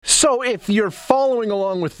So if you're following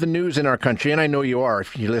along with the news in our country, and I know you are,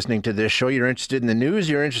 if you're listening to this show, you're interested in the news,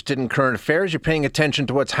 you're interested in current affairs, you're paying attention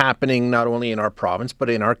to what's happening not only in our province, but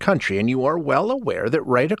in our country. And you are well aware that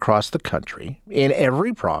right across the country, in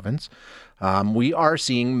every province, we are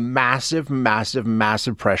seeing massive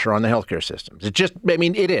pressure on the healthcare systems.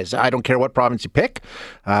 It is. I don't care what province you pick.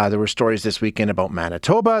 There were stories this weekend about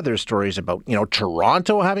Manitoba. There's stories about,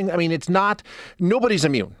 Toronto having, nobody's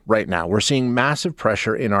immune right now. We're seeing massive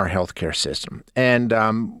pressure in our healthcare system. And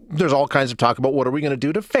there's all kinds of talk about what are we going to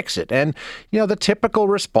do to fix it. And, the typical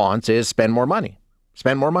response is spend more money,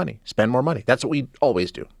 spend more money, spend more money. That's what we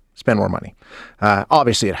always do. Spend more money.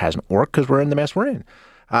 Obviously, it hasn't worked because we're in the mess we're in.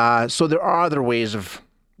 So there are other ways of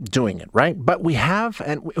doing it, right? But we have,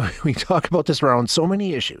 and we talk about this around so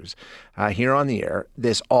many issues here on the air,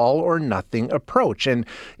 this all or nothing approach. And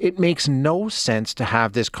it makes no sense to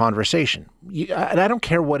have this conversation. And I don't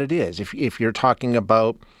care what it is. If you're talking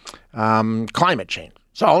about climate change,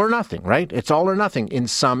 it's all or nothing, right? It's all or nothing in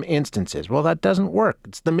some instances. Well, that doesn't work.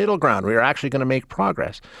 It's the middle ground. We are actually going to make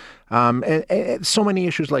progress. And so many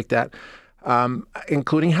issues like that.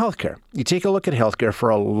 Including healthcare. You take a look at healthcare for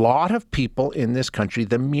a lot of people in this country,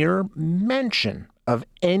 the mere mention of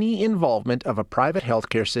any involvement of a private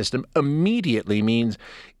healthcare system immediately means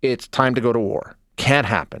it's time to go to war. Can't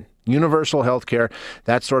happen. Universal healthcare,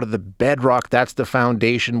 that's sort of the bedrock, that's the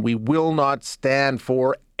foundation. We will not stand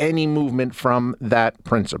for any movement from that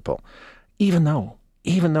principle, even though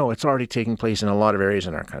it's already taking place in a lot of areas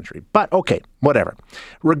in our country. But okay, whatever.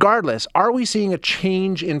 Regardless, are we seeing a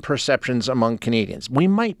change in perceptions among Canadians? We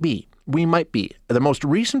might be. The most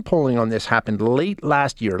recent polling on this happened late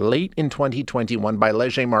last year, late in 2021, by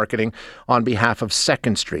Leger Marketing on behalf of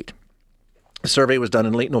Second Street. The survey was done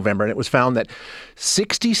in late November, and it was found that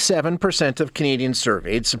 67% of Canadians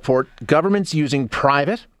surveyed support governments using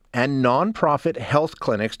private and nonprofit health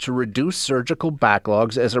clinics to reduce surgical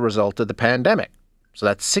backlogs as a result of the pandemic. So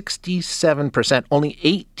that's 67%. Only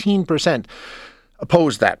 18%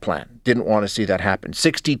 opposed that plan, didn't want to see that happen.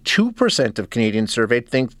 62% of Canadians surveyed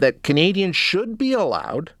think that Canadians should be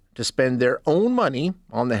allowed to spend their own money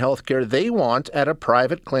on the healthcare they want at a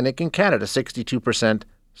private clinic in Canada. 62%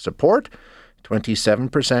 support,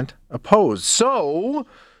 27% opposed. So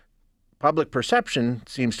public perception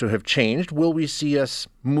seems to have changed. Will we see us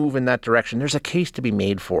move in that direction? There's a case to be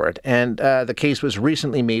made for it. And the case was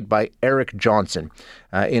recently made by Eric Johnson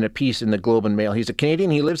in a piece in the Globe and Mail. He's a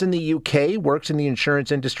Canadian. He lives in the UK, works in the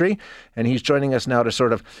insurance industry, and he's joining us now to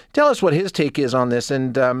sort of tell us what his take is on this.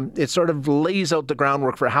 And it sort of lays out the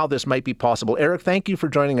groundwork for how this might be possible. Eric, thank you for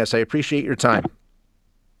joining us. I appreciate your time.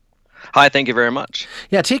 Hi, thank you very much.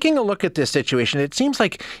 Yeah, taking a look at this situation, it seems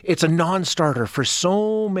like it's a non-starter for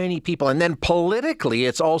so many people. And then politically,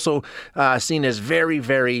 it's also seen as very,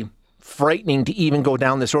 very frightening to even go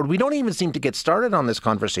down this road. We don't even seem to get started on this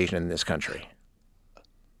conversation in this country.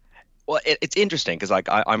 Well, it's interesting because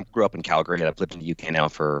I grew up in Calgary and I've lived in the UK now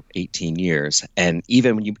for 18 years. And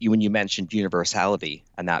even when you mentioned universality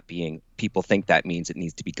and that being, people think that means it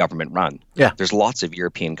needs to be government run. Yeah. There's lots of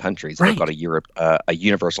European countries that have got a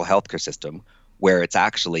universal healthcare system where it's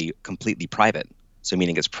actually completely private. So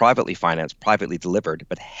meaning it's privately financed, privately delivered,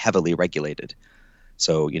 but heavily regulated.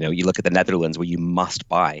 So, you look at the Netherlands where you must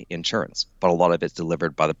buy insurance, but a lot of it's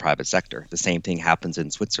delivered by the private sector. The same thing happens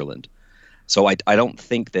in Switzerland. So I don't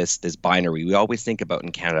think this binary, we always think about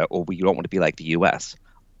in Canada, we don't want to be like the US.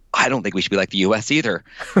 I don't think we should be like the US either.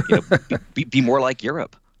 Be more like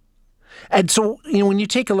Europe. And so, when you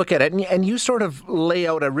take a look at it and you sort of lay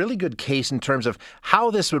out a really good case in terms of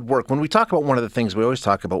how this would work, when we talk about one of the things we always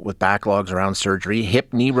talk about with backlogs around surgery,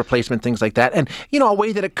 hip, knee replacement, things like that, and, a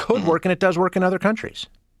way that it could work and it does work in other countries.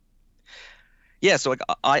 Yeah, so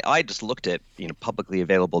I just looked at publicly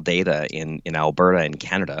available data in Alberta and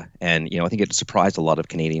Canada, and I think it surprised a lot of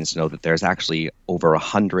Canadians to know that there's actually over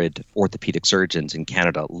 100 orthopedic surgeons in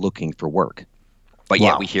Canada looking for work, but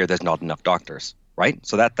yet we hear there's not enough doctors, right?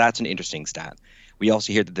 So that's an interesting stat. We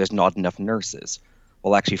also hear that there's not enough nurses.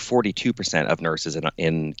 Well, actually, 42% of nurses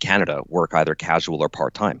in Canada work either casual or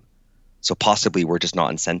part-time. So possibly we're just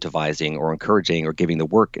not incentivizing or encouraging or giving the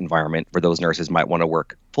work environment where those nurses might want to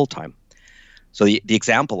work full-time. So the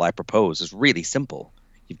example I propose is really simple.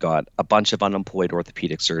 You've got a bunch of unemployed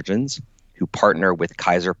orthopedic surgeons who partner with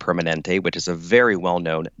Kaiser Permanente, which is a very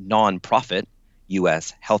well-known nonprofit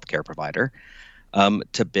U.S. healthcare provider,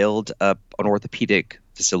 to build an orthopedic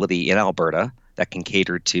facility in Alberta that can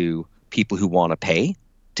cater to people who want to pay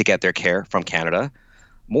to get their care from Canada.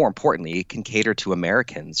 More importantly, it can cater to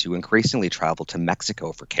Americans who increasingly travel to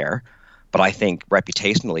Mexico for care. But I think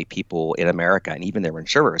reputationally, people in America and even their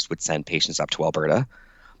insurers would send patients up to Alberta.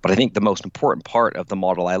 But I think the most important part of the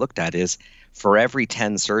model I looked at is for every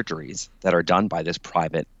 10 surgeries that are done by this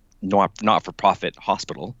private, not-for-profit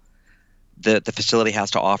hospital, the facility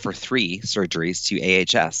has to offer 3 surgeries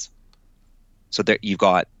to AHS. So that you've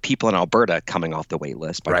got people in Alberta coming off the wait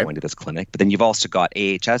list by going to this clinic, but then you've also got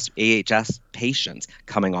AHS patients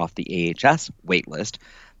coming off the AHS wait list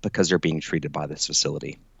because they're being treated by this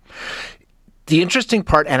facility. The interesting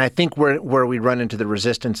part, and I think where we run into the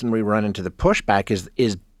resistance and we run into the pushback,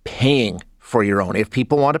 is paying for your own. If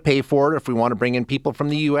people want to pay for it, if we want to bring in people from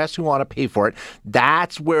the U.S. who want to pay for it,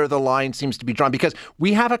 that's where the line seems to be drawn. Because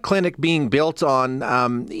we have a clinic being built on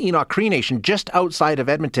Enoch Cree Nation just outside of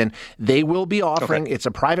Edmonton. They will be offering, it's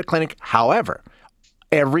a private clinic. However,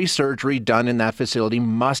 every surgery done in that facility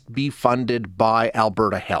must be funded by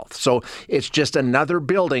Alberta Health. So it's just another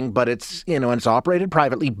building, but it's, and it's operated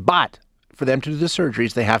privately. But for them to do the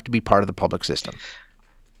surgeries, they have to be part of the public system.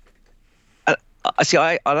 See,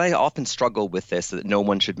 I often struggle with this, that no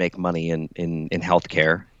one should make money in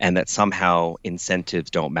healthcare, and that somehow incentives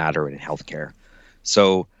don't matter in healthcare.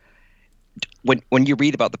 So when you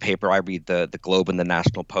read about the paper, I read the Globe and the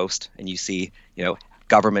National Post, and you see,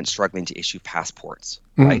 government struggling to issue passports,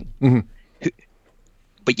 right? Mm-hmm.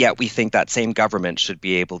 But yet we think that same government should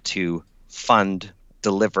be able to fund,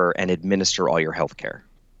 deliver, and administer all your healthcare.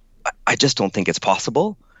 I just don't think it's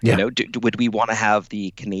possible. Yeah. Would we want to have the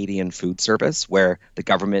Canadian Food Service where the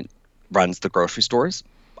government runs the grocery stores?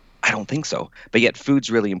 I don't think so. But yet food's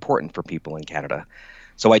really important for people in Canada.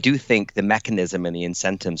 So I do think the mechanism and the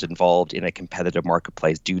incentives involved in a competitive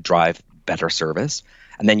marketplace do drive better service.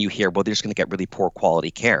 And then you hear, well, they're just going to get really poor quality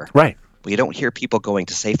care. Right. But you don't hear people going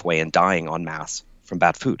to Safeway and dying en masse from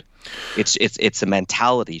bad food. It's a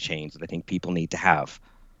mentality change that I think people need to have.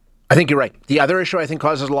 I think you're right. The other issue I think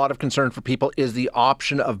causes a lot of concern for people is the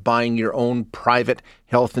option of buying your own private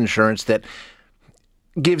health insurance that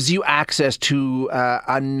gives you access to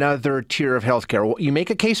another tier of healthcare. You make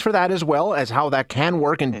a case for that as well as how that can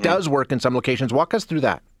work and does work in some locations. Walk us through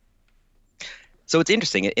that. So it's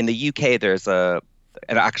interesting. In the UK, there's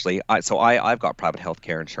I've got private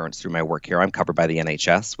healthcare insurance through my work here. I'm covered by the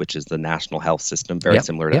NHS, which is the national health system, very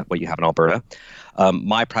similar to what you have in Alberta.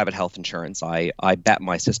 My private health insurance, I bet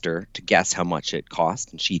my sister to guess how much it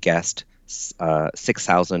cost, and she guessed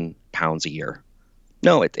 £6,000 a year.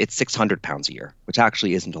 No, it's £600 a year, which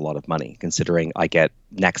actually isn't a lot of money, considering I get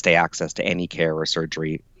next day access to any care or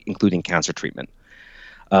surgery, including cancer treatment.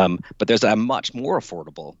 But there's a much more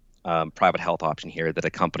affordable private health option here that a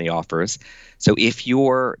company offers. So if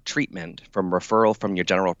your treatment from referral from your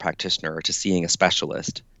general practitioner to seeing a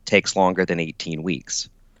specialist takes longer than 18 weeks,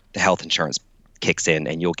 the health insurance kicks in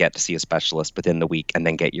and you'll get to see a specialist within the week and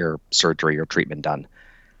then get your surgery or treatment done.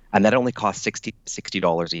 And that only costs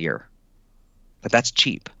 $60 a year. But that's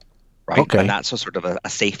cheap, right? Okay. And that's a sort of a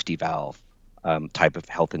safety valve type of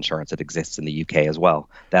health insurance that exists in the UK as well,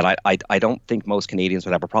 that I don't think most Canadians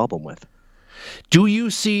would have a problem with. Do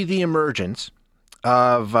you see the emergence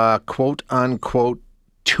of a quote-unquote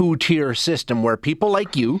two-tier system where people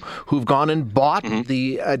like you who've gone and bought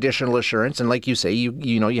the additional insurance, and like you say,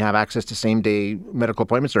 you have access to same-day medical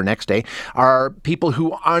appointments or next day, are people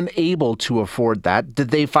who are unable to afford that? Did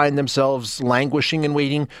they find themselves languishing and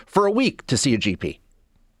waiting for a week to see a GP?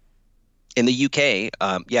 In the UK,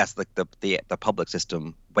 yes, the public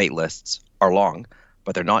system wait lists are long,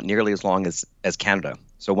 but they're not nearly as long as Canada.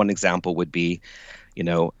 So one example would be,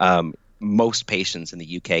 most patients in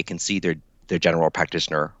the UK can see their general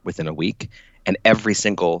practitioner within a week, and every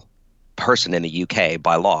single person in the UK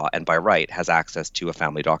by law and by right has access to a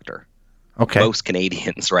family doctor. Okay. Most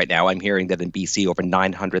Canadians right now, I'm hearing that in BC, over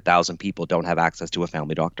 900,000 people don't have access to a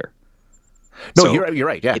family doctor. No, so you're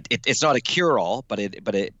right. Yeah, it's not a cure-all, but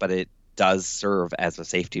it does serve as a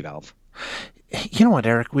safety valve. You know what,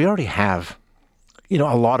 Eric? We already have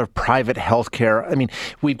a lot of private healthcare. I mean,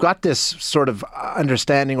 we've got this sort of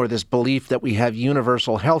understanding or this belief that we have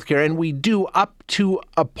universal healthcare, and we do up to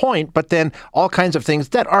a point, but then all kinds of things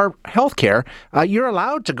that are healthcare, you're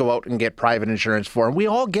allowed to go out and get private insurance for, and we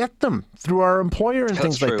all get them through our employer and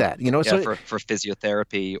things like that. So for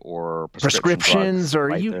physiotherapy or prescriptions drugs,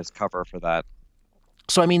 right? There's cover for that.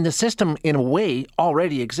 So, I mean, the system in a way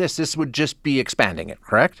already exists. This would just be expanding it,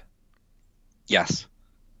 correct? Yes.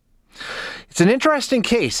 It's an interesting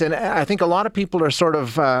case, and I think a lot of people are sort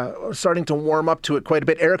of starting to warm up to it quite a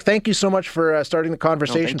bit. Eric, thank you so much for starting the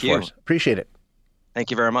conversation for us. Appreciate it.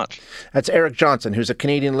 Thank you very much. That's Eric Johnson, who's a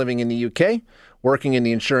Canadian living in the UK, working in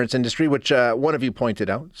the insurance industry, which one of you pointed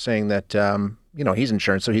out, saying that, he's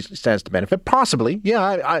insurance, so he stands to benefit. Possibly.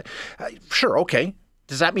 Yeah, sure, okay.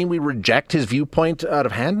 Does that mean we reject his viewpoint out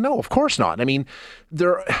of hand? No, of course not. I mean,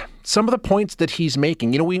 some of the points that he's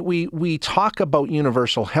making. We talk about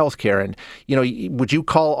universal health care, and, would you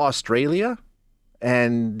call Australia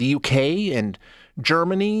and the UK and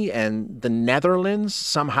Germany and the Netherlands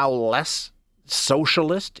somehow less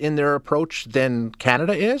socialist in their approach than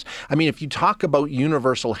Canada is? I mean, if you talk about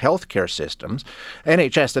universal healthcare systems,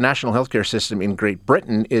 NHS, the National Healthcare System in Great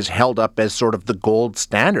Britain, is held up as sort of the gold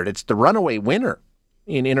standard. It's the runaway winner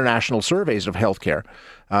in international surveys of healthcare,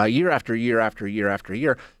 year after year after year after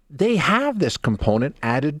year. They have this component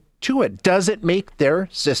added to it. Does it make their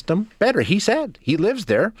system better? He said he lives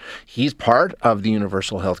there. He's part of the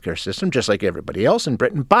universal healthcare system, just like everybody else in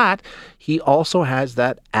Britain. But he also has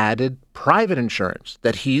that added private insurance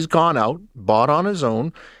that he's gone out, bought on his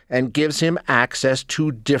own, and gives him access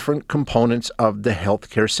to different components of the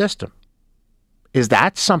healthcare system. Is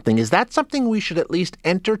that something we should at least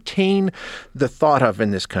entertain the thought of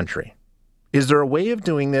in this country? Is there a way of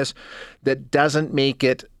doing this that doesn't make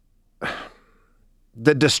it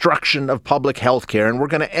the destruction of public health care, and we're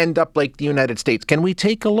going to end up like the United States? Can we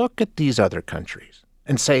take a look at these other countries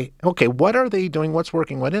and say, okay, what are they doing? What's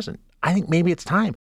working? What isn't? I think maybe it's time.